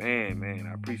 Man,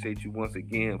 I appreciate you once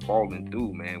again falling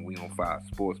through, man. We on 5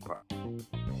 Sports Podcast.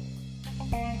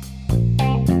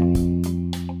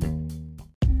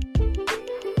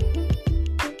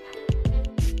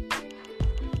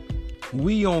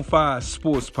 We on 5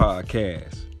 Sports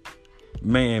Podcast.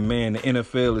 Man, the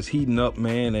NFL is heating up,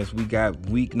 man, as we got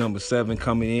week number 7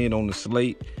 coming in on the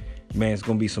slate. Man, it's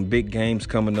going to be some big games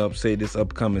coming up, say this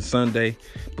upcoming Sunday.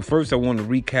 But first, I want to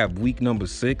recap week number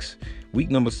 6. Week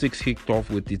number 6 kicked off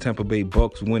with the Tampa Bay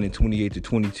Bucks winning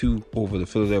 28-22 over the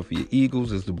Philadelphia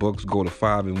Eagles. As the Bucks go to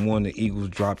 5-1, the Eagles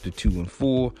drop to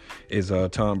 2-4 as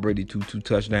Tom Brady threw 2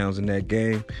 touchdowns in that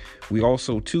game. We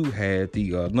also, too, had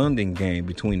the London game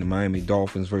between the Miami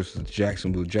Dolphins versus the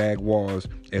Jacksonville Jaguars,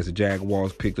 as the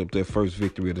Jaguars picked up their first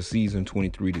victory of the season,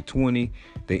 23-20.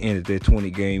 They ended their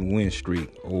 20-game win streak.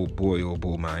 Oh boy,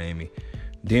 Miami.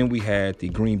 Then we had the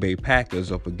Green Bay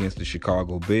Packers up against the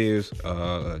Chicago Bears,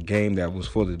 a game that was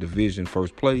for the division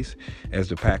first place, as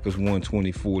the Packers won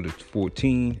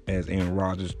 24-14, as Aaron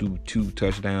Rodgers threw 2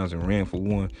 touchdowns and ran for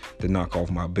 1 to knock off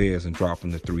my Bears and drop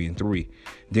them to 3-3.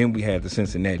 Then we had the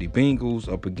Cincinnati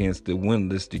Bengals up against the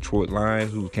winless Detroit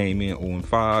Lions, who came in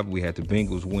 0-5. We had the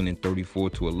Bengals winning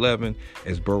 34-11,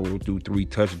 as Burrow threw 3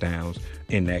 touchdowns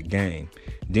in that game.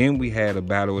 Then we had a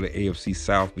battle of the AFC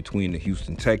South between the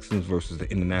Houston Texans versus the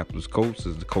Indianapolis Colts,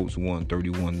 as the Colts won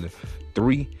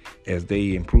 31-3, as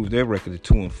they improved their record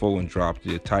to 2-4 and dropped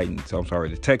the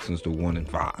Texans to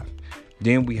 1-5.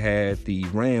 Then we had the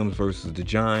Rams versus the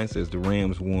Giants, as the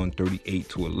Rams won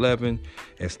 38-11,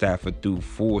 as Stafford threw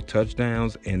 4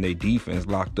 touchdowns and their defense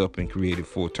locked up and created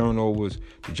 4 turnovers.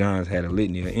 The Giants had a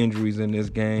litany of injuries in this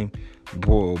game.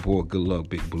 Boy, oh boy, good luck,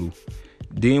 Big Blue.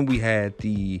 Then we had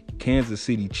the Kansas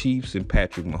City Chiefs and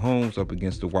Patrick Mahomes up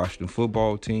against the Washington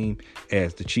football team,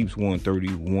 as the Chiefs won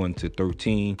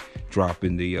 31-13,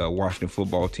 dropping the Washington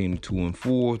football team to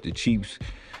 2-4. The Chiefs,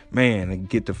 man,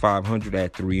 get to 500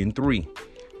 at 3-3.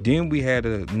 Then we had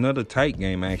another tight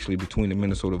game, actually, between the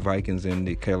Minnesota Vikings and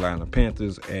the Carolina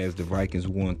Panthers, as the Vikings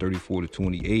won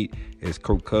 34-28, as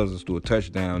Kirk Cousins threw a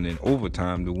touchdown in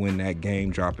overtime to win that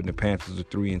game, dropping the Panthers to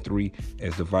 3-3,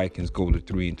 as the Vikings go to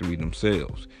 3-3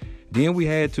 themselves. Then we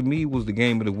had, to me, was the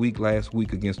game of the week last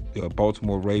week against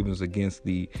Baltimore Ravens against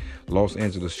the Los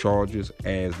Angeles Chargers,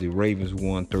 as the Ravens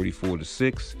won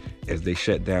 34-6, as they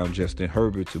shut down Justin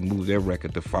Herbert to move their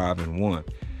record to 5-1.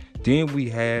 Then we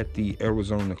had the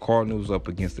Arizona Cardinals up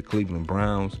against the Cleveland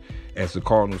Browns, as the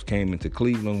Cardinals came into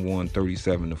Cleveland, won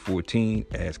 37-14,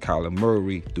 as Kyler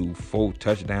Murray threw 4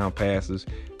 touchdown passes.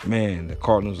 Man, the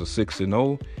Cardinals are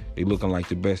 6-0. They looking like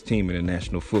the best team in the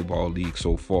National Football League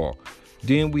so far.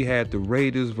 Then we had the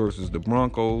Raiders versus the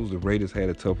Broncos. The Raiders had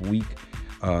a tough week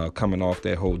coming off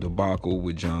that whole debacle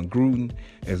with John Gruden,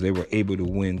 as they were able to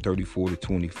win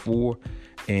 34-24.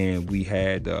 And we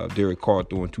had Derek Carr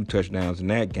throwing 2 touchdowns in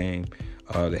that game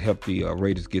to help the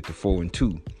Raiders get to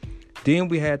 4-2. Then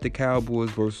we had the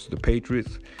Cowboys versus the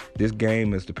Patriots. This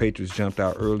game, as the Patriots jumped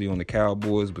out early on the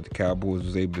Cowboys, but the Cowboys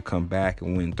was able to come back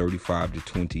and win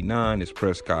 35-29, as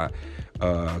Prescott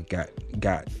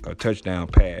got a touchdown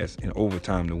pass in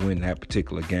overtime to win that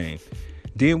particular game.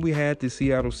 Then we had the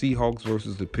Seattle Seahawks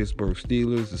versus the Pittsburgh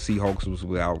Steelers. The Seahawks was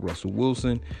without Russell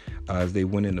Wilson, as they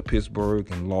went into Pittsburgh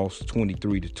and lost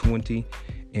 23-20.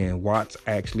 And Watts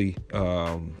actually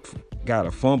got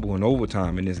a fumble in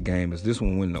overtime in this game, as this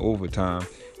one went into overtime,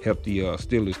 helped the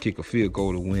Steelers kick a field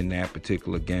goal to win that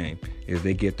particular game, as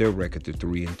they get their record to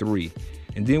 3-3.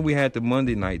 And then we had the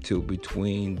Monday night tilt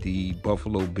between the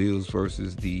Buffalo Bills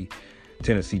versus the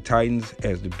Tennessee Titans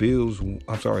as the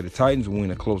Titans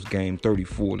win a close game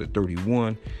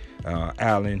 34-31.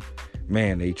 Allen,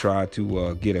 man, they tried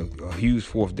to get a huge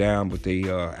fourth down, but they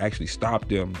actually stopped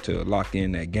them to lock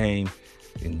in that game.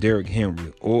 And Derrick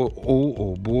Henry,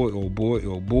 oh boy,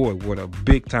 what a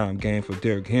big time game for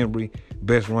Derrick Henry,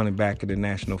 best running back in the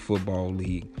National Football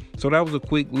League. So that was a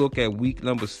quick look at week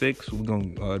number 6. We're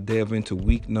going to delve into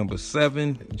week number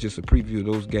 7, just a preview of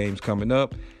those games coming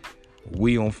up.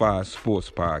 We on Fire Sports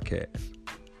Podcast.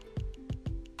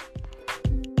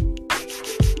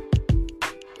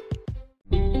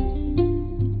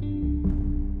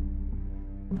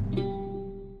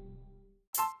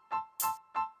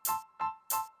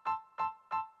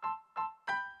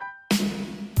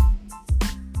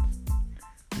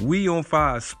 We on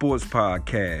Fire Sports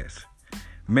Podcast.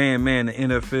 Man, the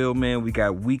NFL, man, we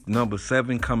got week number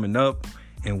 7 coming up,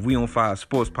 and We on Fire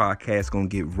Sports Podcast going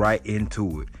to get right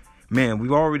into it. Man,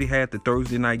 we've already had the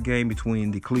Thursday night game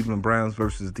between the Cleveland Browns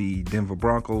versus the Denver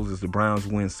Broncos as the Browns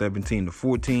win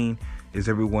 17-14. As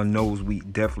everyone knows, we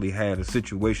definitely had a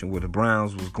situation where the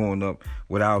Browns was going up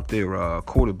without their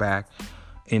quarterback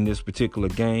in this particular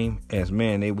game, as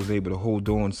man, they was able to hold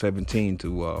on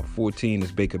 17-14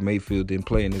 as Baker Mayfield didn't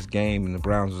play in this game, and the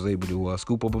Browns was able to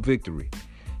scoop up a victory.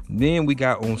 Then we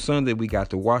got on Sunday, we got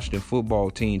the Washington football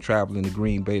team traveling to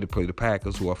Green Bay to play the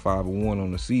Packers, who are 5-1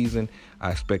 on the season.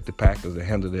 I expect the Packers to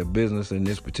handle their business in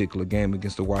this particular game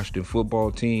against the Washington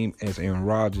football team, as Aaron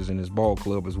Rodgers and his ball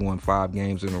club has won 5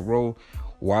 games in a row.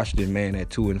 Washington, man, at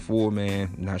 2-4,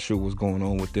 man, not sure what's going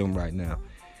on with them right now.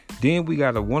 Then we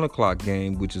got a 1 o'clock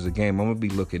game, which is a game I'm going to be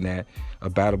looking at, a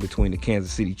battle between the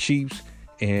Kansas City Chiefs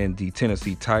and the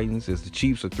Tennessee Titans, as the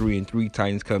Chiefs are 3-3.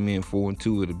 Titans come in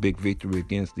 4-2 with a big victory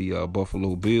against the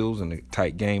Buffalo Bills in a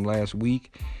tight game last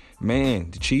week. Man,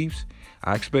 the Chiefs,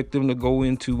 I expect them to go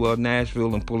into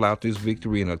Nashville and pull out this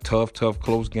victory in a tough,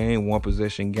 close game,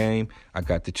 1-possession game. I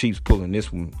got the Chiefs pulling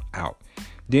this one out.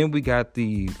 Then we got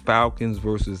the Falcons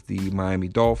versus the Miami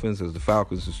Dolphins, as the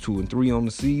Falcons is 2-3 on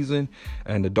the season,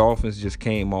 and the Dolphins just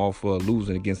came off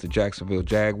losing against the Jacksonville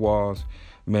Jaguars.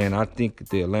 Man, I think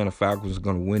the Atlanta Falcons are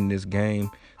going to win this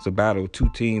game. It's a battle of two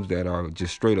teams that are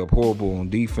just straight up horrible on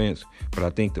defense, but I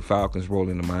think the Falcons roll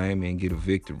into Miami and get a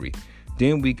victory.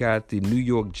 Then we got the New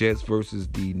York Jets versus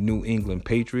the New England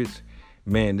Patriots.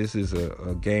 Man, this is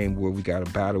a game where we got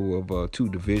a battle of two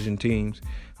division teams,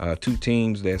 two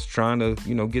teams that's trying to,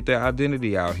 get their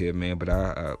identity out here, man. But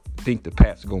I think the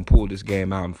Pats are going to pull this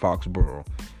game out in Foxborough.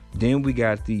 Then we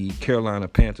got the Carolina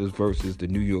Panthers versus the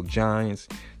New York Giants.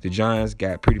 The Giants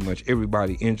got pretty much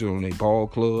everybody injured on their ball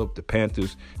club. The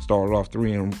Panthers started off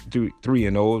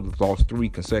 3-0, lost 3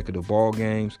 consecutive ball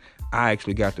games. I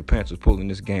actually got the Panthers pulling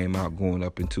this game out, going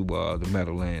up into the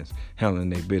Meadowlands, handling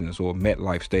their business, or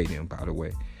MetLife Stadium, by the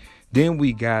way. Then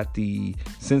we got the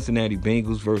Cincinnati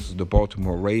Bengals versus the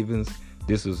Baltimore Ravens.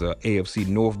 This is a AFC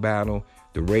North battle.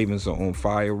 The Ravens are on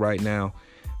fire right now.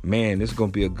 Man, this is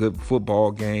going to be a good football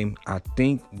game. I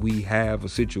think we have a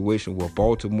situation where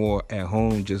Baltimore at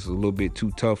home just a little bit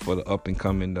too tough for the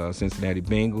up-and-coming Cincinnati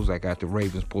Bengals. I got the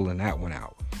Ravens pulling that one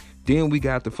out. Then we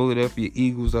got the Philadelphia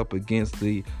Eagles up against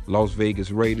the Las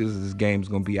Vegas Raiders. This game is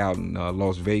going to be out in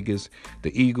Las Vegas.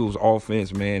 The Eagles'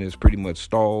 offense, man, is pretty much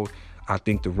stalled. I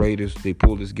think the Raiders, they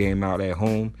pull this game out at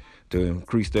home to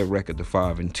increase their record to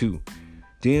 5-2.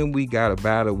 Then we got a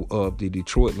battle of the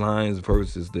Detroit Lions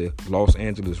versus the Los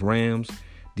Angeles Rams.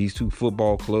 These two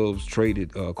football clubs traded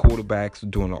quarterbacks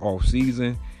during the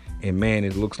offseason. And, man,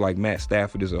 it looks like Matt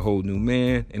Stafford is a whole new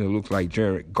man. And it looks like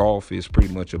Jared Goff is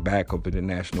pretty much a backup in the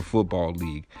National Football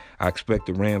League. I expect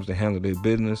the Rams to handle their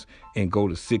business and go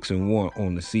to 6-1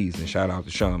 on the season. Shout out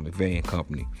to Sean McVay and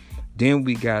company. Then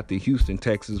we got the Houston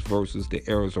Texans versus the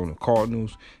Arizona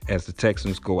Cardinals, as the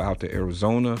Texans go out to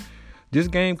Arizona. This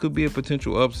game could be a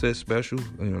potential upset special.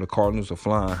 The Cardinals are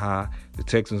flying high. The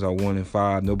Texans are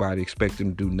 1-5. Nobody expects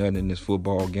them to do nothing in this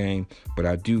football game. But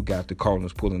I do got the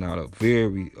Cardinals pulling out a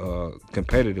very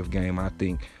competitive game, I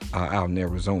think, out in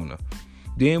Arizona.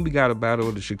 Then we got a battle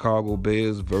of the Chicago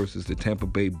Bears versus the Tampa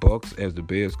Bay Bucks, as the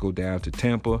Bears go down to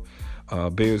Tampa.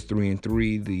 Bears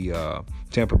 3-3. The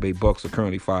Tampa Bay Bucks are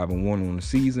currently 5-1 on the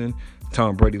season.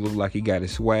 Tom Brady looked like he got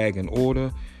his swag in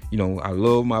order. I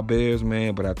love my Bears,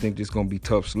 man, but I think this is going to be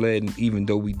tough sledding. Even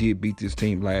though we did beat this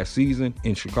team last season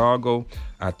in Chicago,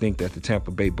 I think that the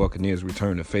Tampa Bay Buccaneers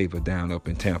return the favor down up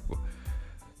in Tampa.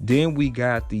 Then we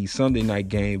got the Sunday night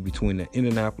game between the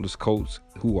Indianapolis Colts,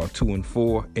 who are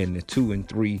 2-4, and the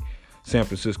 2-3 San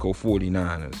Francisco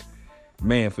 49ers.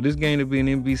 Man, for this game to be an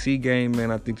NBC game,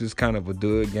 man, I think this is kind of a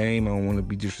dud game. I don't want to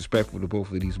be disrespectful to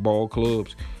both of these ball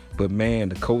clubs. But, man,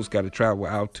 the Colts got to travel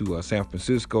out to San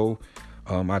Francisco.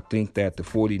 I think that the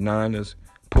 49ers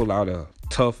pull out a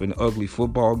tough and ugly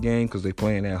football game because they're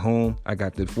playing at home. I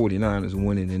got the 49ers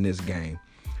winning in this game.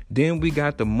 Then we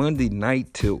got the Monday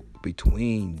night tilt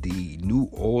between the New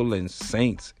Orleans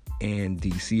Saints and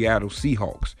the Seattle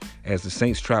Seahawks. As the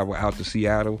Saints travel out to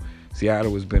Seattle,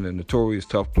 Seattle has been a notorious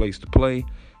tough place to play,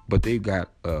 but they've got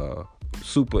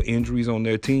super injuries on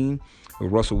their team.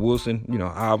 Russell Wilson,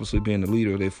 obviously being the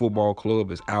leader of their football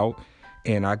club, is out.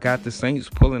 And I got the Saints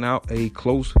pulling out a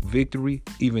close victory,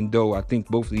 even though I think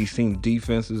both of these teams'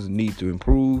 defenses need to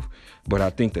improve. But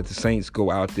I think that the Saints go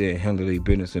out there and handle their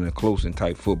business in a close and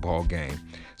tight football game.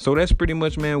 So that's pretty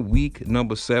much, man, week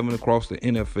number 7 across the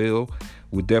NFL.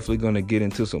 We're definitely going to get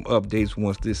into some updates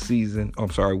once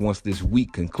this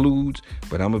week concludes.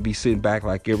 But I'm going to be sitting back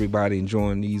like everybody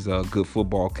enjoying these good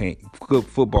football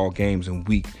games in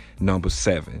week number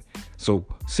 7. So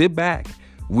sit back.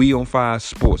 We on Fire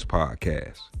Sports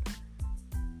Podcast.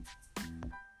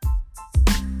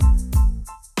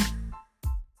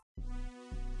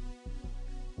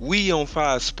 We on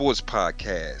Fire Sports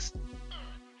Podcast.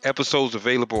 Episodes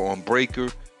available on Breaker,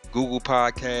 Google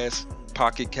Podcasts,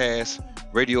 Pocket Casts,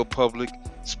 Radio Public,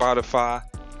 Spotify,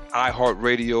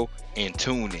 iHeartRadio, and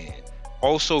TuneIn.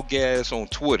 Also get us on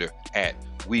Twitter at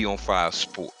We on Fire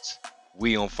Sports.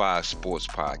 We on Fire Sports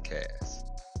Podcast.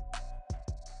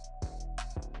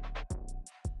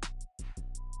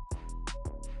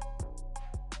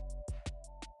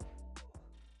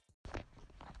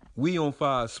 We on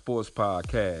Fire Sports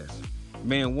Podcast.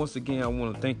 Man, once again, I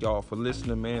want to thank y'all for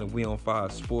listening, man. We on Fire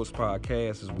Sports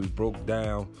Podcast as we broke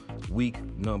down week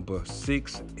number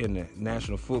 6 in the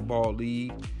National Football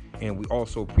League. And we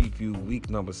also previewed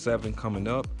week number 7 coming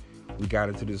up. We got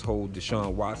into this whole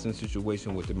Deshaun Watson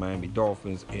situation with the Miami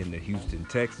Dolphins and the Houston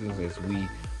Texans as we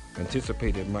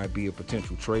anticipated it might be a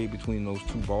potential trade between those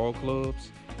two ball clubs.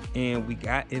 And we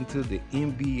got into the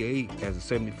NBA as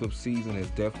the 75th season has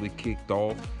definitely kicked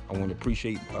off. I want to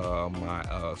appreciate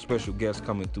my special guest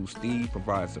coming through, Steve,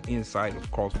 provide some insight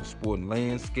across the sporting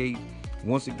landscape.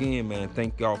 Once again, man,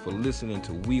 thank y'all for listening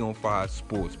to We on Fire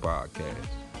Sports Podcast.